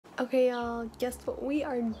Okay, y'all, guess what we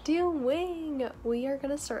are doing? We are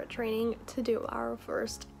gonna start training to do our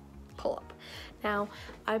first pull-up. Now,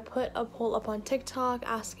 I put a poll up on TikTok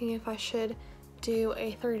asking if I should do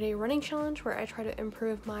a 30-day running challenge where I try to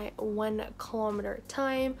improve my 1 kilometer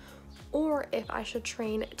time, or if I should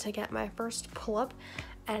train to get my first pull-up,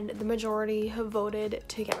 and the majority have voted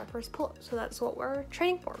to get my first pull-up, so that's what we're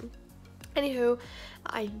training for. Anywho,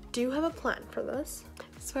 I do have a plan for this,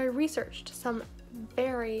 so I researched some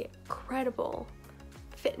very credible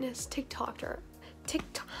fitness TikTokers,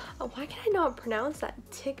 why can I not pronounce that,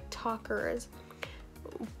 TikTokers,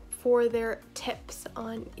 for their tips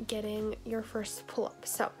on getting your first pull-up.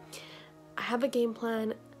 So I have a game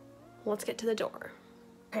plan. Let's get to the door.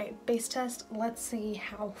 Okay, base test. Let's see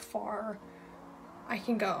how far I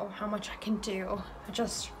can go, how much I can do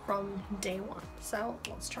just from day one. So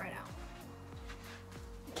let's try it out.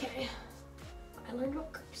 Okay, I learned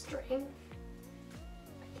about grip string.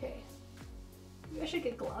 Okay, maybe I should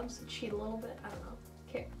get gloves to cheat a little bit. I don't know.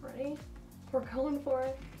 Okay, ready? We're going for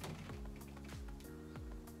it.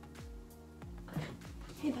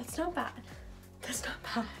 Hey, that's not bad. That's not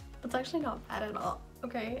bad. That's actually not bad at all.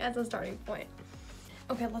 Okay, as a starting point.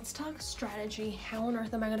 Okay, let's talk strategy. How on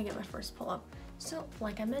earth am I gonna get my first pull-up? So,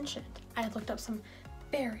 like I mentioned, I looked up some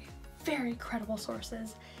very, very credible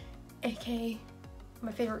sources, aka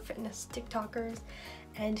my favorite fitness TikTokers,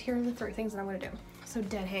 and here are the 3 things that I'm gonna do. So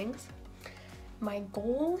dead hangs. My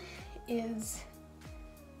goal is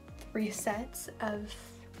 3 sets of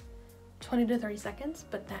 20 to 30 seconds,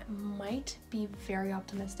 but that might be very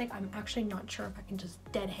optimistic. I'm actually not sure if I can just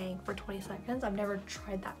dead hang for 20 seconds. I've never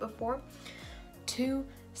tried that before. 2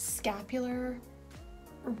 scapular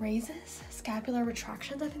raises, scapular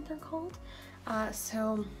retractions, I think they're called.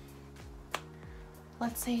 So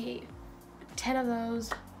let's say 10 of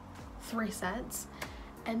those, 3 sets,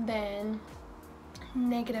 and then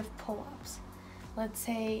negative pull-ups. Let's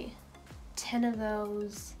say 10 of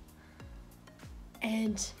those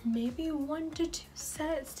and maybe 1 to 2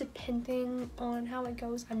 sets depending on how it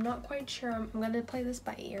goes. I'm not quite sure. I'm gonna play this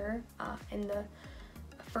by ear in the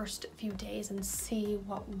first few days and see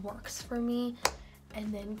what works for me,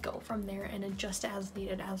 and then go from there and adjust as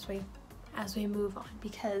needed as we move on,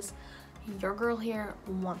 because your girl here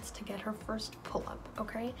wants to get her first pull-up.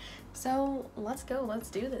 Okay, so let's go,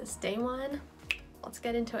 let's do this. Day 1, let's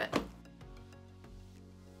get into it.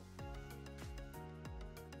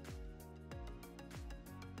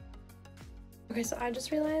 Okay, so I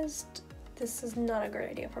just realized this is not a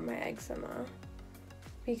great idea for my eczema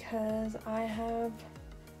because I have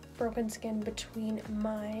broken skin between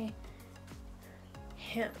my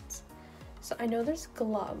hands. So I know there's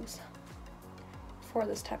gloves for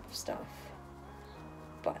this type of stuff,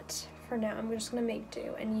 but for now I'm just gonna make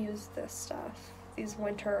do and use this stuff, these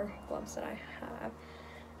winter gloves that I have,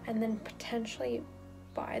 and then potentially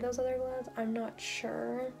buy those other gloves. I'm not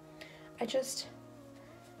sure.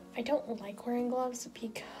 I don't like wearing gloves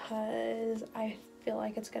because I feel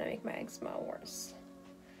like it's gonna make my eczema worse.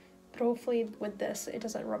 But hopefully with this, it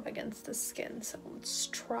doesn't rub against the skin. So let's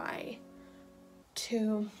try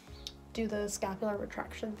to do the scapular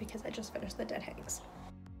retraction because I just finished the dead hangs.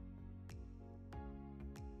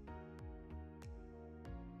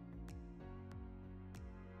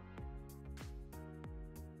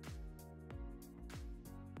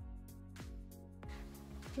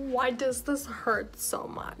 Why does this hurt so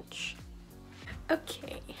much?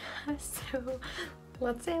 Okay, so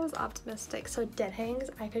let's say I was optimistic. So dead hangs,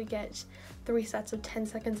 I could get 3 sets of 10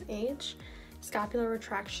 seconds each. Scapular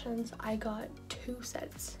retractions, I got 2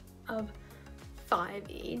 sets of 5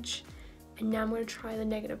 each. And now I'm gonna try the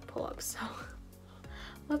negative pull-ups. So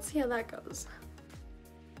let's see how that goes.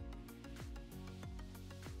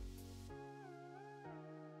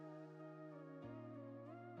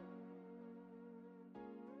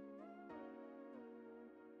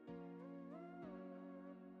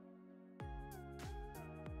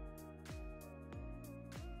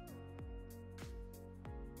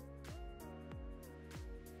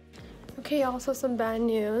 Okay, also some bad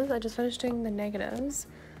news. I just finished doing the negatives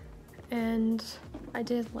and I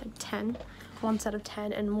did like 1 set of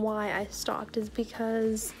 10, and why I stopped is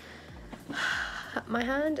because my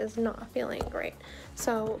hand is not feeling great.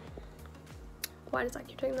 So why does I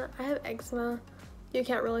keep doing that? I have eczema. You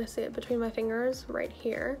can't really see it between my fingers right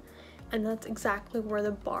here, and that's exactly where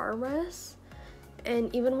the bar rests.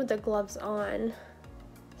 And even with the gloves on,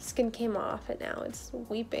 skin came off and now it's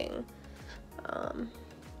weeping.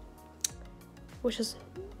 Which is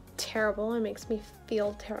terrible. It makes me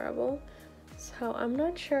feel terrible. So I'm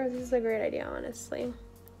not sure this is a great idea, honestly.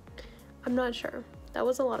 I'm not sure. That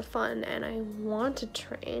was a lot of fun and I want to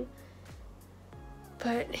train,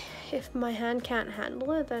 But if my hand can't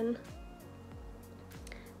handle it, then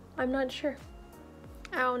I'm not sure.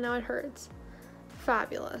 Ow, now it hurts.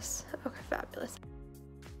 Fabulous. Okay, fabulous.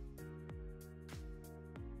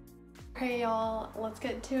 Okay, y'all, let's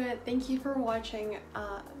get to it. Thank you for watching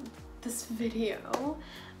this video.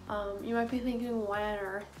 You might be thinking, why on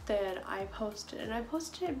earth did I post it? And I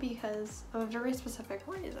posted it because of a very specific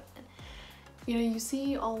reason. You know, you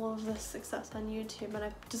see all of this success on YouTube, and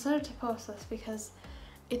I decided to post this because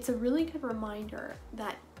it's a really good reminder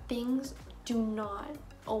that things do not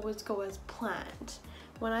always go as planned.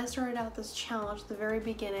 When I started out this challenge at the very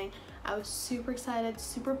beginning, I was super excited,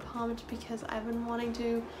 super pumped, because I've been wanting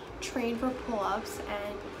to train for pull-ups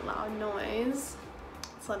and loud noise.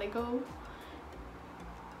 Let's let it go.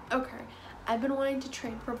 Okay, I've been wanting to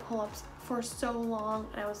train for pull-ups for so long,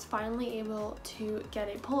 and I was finally able to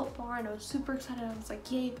get a pull-up bar, and I was super excited. I was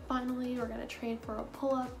like, yay, finally, we're gonna train for a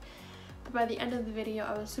pull-up. But by the end of the video,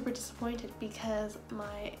 I was super disappointed because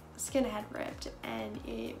my skin had ripped, and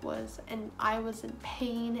I was in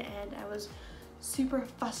pain, and I was super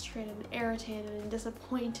frustrated and irritated and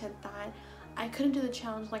disappointed that I couldn't do the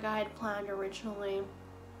challenge like I had planned originally.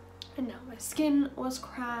 And now my skin was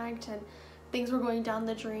cracked and things were going down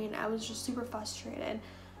the drain. I was just super frustrated.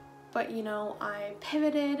 But you know, I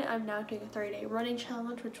pivoted. I'm now doing a 30-day running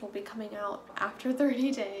challenge, which will be coming out after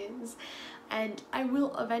 30 days. And I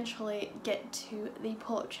will eventually get to the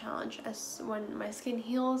pull-up challenge as when my skin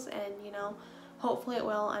heals, and you know, hopefully it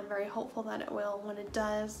will. I'm very hopeful that it will. When it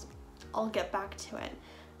does, I'll get back to it.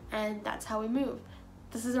 And that's how we move.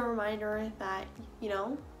 This is a reminder that, you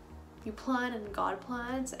know, you plan and God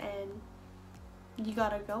plans, and you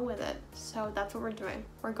gotta go with it. So that's what we're doing.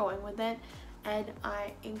 We're going with it. And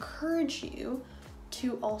I encourage you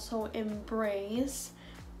to also embrace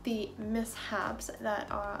the mishaps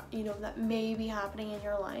that are, you know, that may be happening in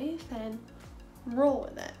your life, and roll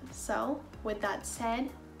with it. So with that said,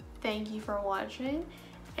 thank you for watching,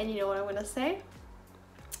 and you know what I'm gonna say?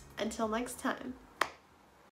 Until next time.